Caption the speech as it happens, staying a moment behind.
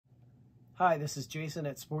Hi, this is Jason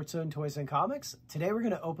at Sports Zone Toys and Comics. Today we're going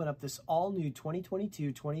to open up this all-new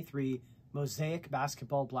 2022-23 Mosaic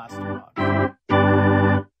Basketball Blaster Box.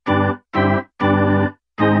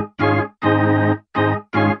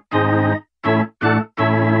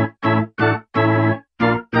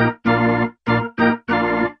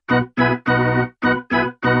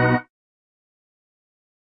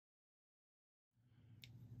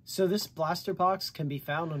 So this blaster box can be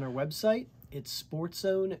found on our website. It's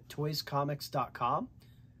sportszonetoyscomics.com.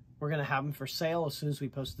 We're going to have them for sale as soon as we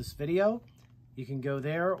post this video. You can go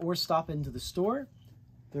there or stop into the store.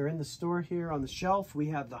 They're in the store here on the shelf. We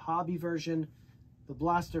have the hobby version, the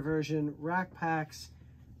blaster version, rack packs,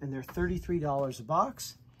 and they're $33 a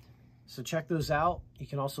box. So check those out. You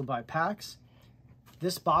can also buy packs.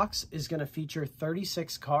 This box is going to feature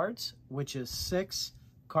 36 cards, which is 6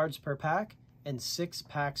 cards per pack and 6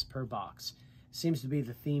 packs per box. Seems to be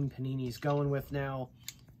the theme Panini's going with now.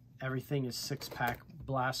 Everything is 6-pack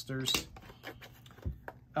blasters.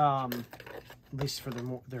 At least for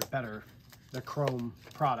their chrome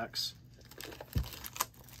products.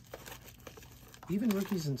 Even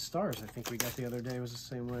Rookies and Stars, I think we got the other day, was the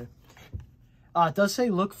same way. It does say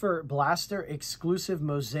look for blaster exclusive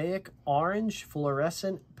Mosaic orange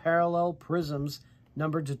fluorescent parallel prisms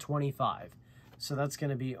numbered to 25. So that's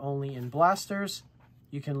going to be only in blasters.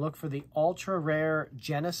 You can look for the ultra rare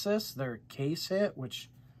Genesis, their case hit, which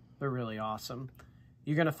they're really awesome.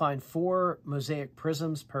 You're going to find 4 Mosaic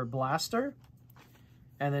prisms per blaster.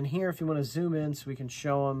 And then here, if you want to zoom in so we can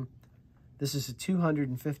show them, this is a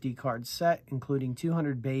 250 card set, including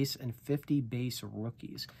 200 base and 50 base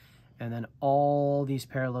rookies. And then all these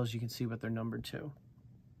parallels, you can see what they're numbered to.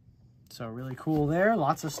 So really cool there.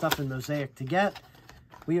 Lots of stuff in Mosaic to get.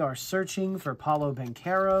 We are searching for Paolo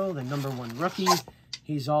Banchero, the #1 rookie.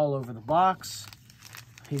 He's all over the box.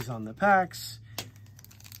 He's on the packs.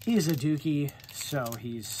 He's a dookie, so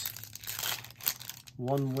he's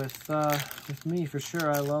one with me for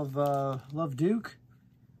sure. I love Duke.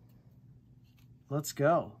 Let's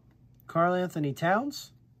go. Karl Anthony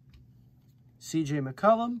Towns, CJ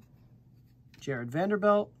McCollum, Jared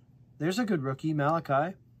Vanderbilt. There's a good rookie,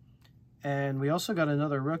 Malachi. And we also got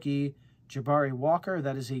another rookie, Jabari Walker.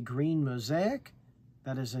 That is a green Mosaic.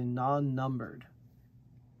 That is a non-numbered.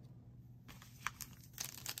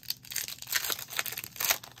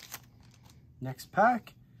 Next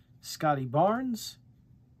pack, Scotty Barnes,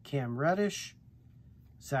 Cam Reddish,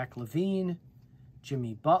 Zach LaVine,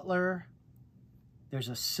 Jimmy Butler. There's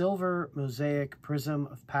a silver Mosaic prism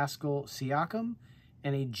of Pascal Siakam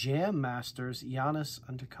and a Jam Masters Giannis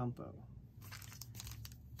Antetokounmpo.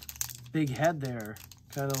 Big head there,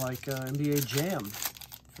 kind of like NBA Jam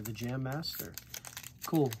for the Jam Master.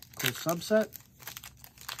 Cool subset.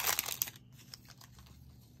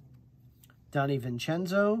 Donnie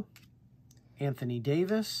Vincenzo, Anthony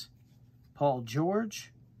Davis, Paul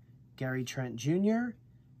George, Gary Trent Jr.,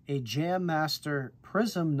 a Jam Master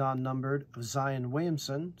Prism non-numbered of Zion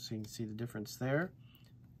Williamson, so you can see the difference there.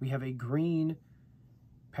 We have a green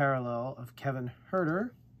parallel of Kevin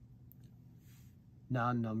Huerter,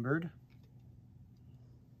 non-numbered.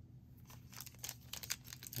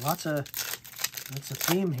 That's a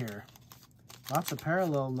theme here. Lots of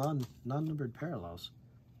parallel, non-numbered parallels.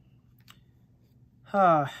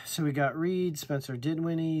 So we got Reed, Spencer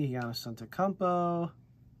Dinwiddie, Giannis Antetokounmpo.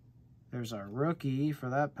 There's our rookie for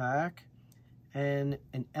that pack. And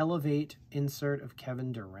an Elevate insert of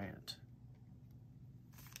Kevin Durant.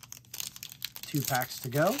 2 packs to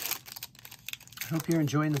go. I hope you're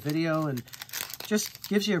enjoying the video and just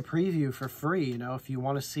gives you a preview for free. You know, if you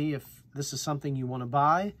want to see if this is something you want to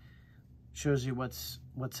buy, shows you what's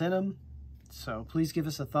in them. So please give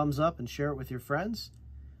us a thumbs up and share it with your friends.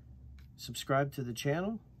 Subscribe to the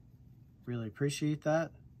channel. Really appreciate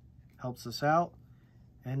that. Helps us out.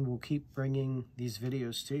 And we'll keep bringing these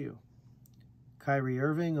videos to you. Kyrie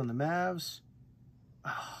Irving on the Mavs.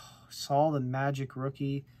 Oh, saw the Magic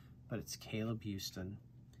rookie, but it's Caleb Houston.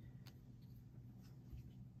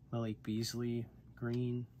 Malik Beasley,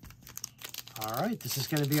 green. All right, this is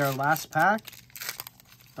going to be our last pack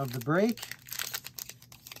of the break.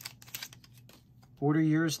 Order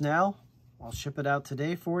yours now. I'll ship it out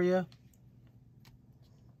today for you.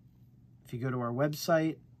 If you go to our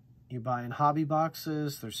website, you buy in hobby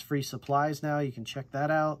boxes. There's free supplies now. You can check that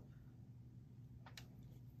out.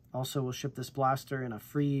 Also, we'll ship this blaster in a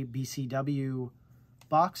free BCW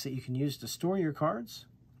box that you can use to store your cards.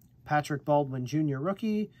 Patrick Baldwin Jr.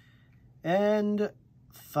 rookie. And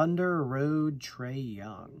Thunder Road Trae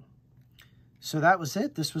Young. So that was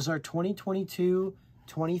it. This was our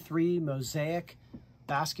 2022-23 Mosaic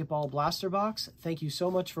Basketball Blaster Box. Thank you so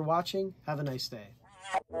much for watching. Have a nice day.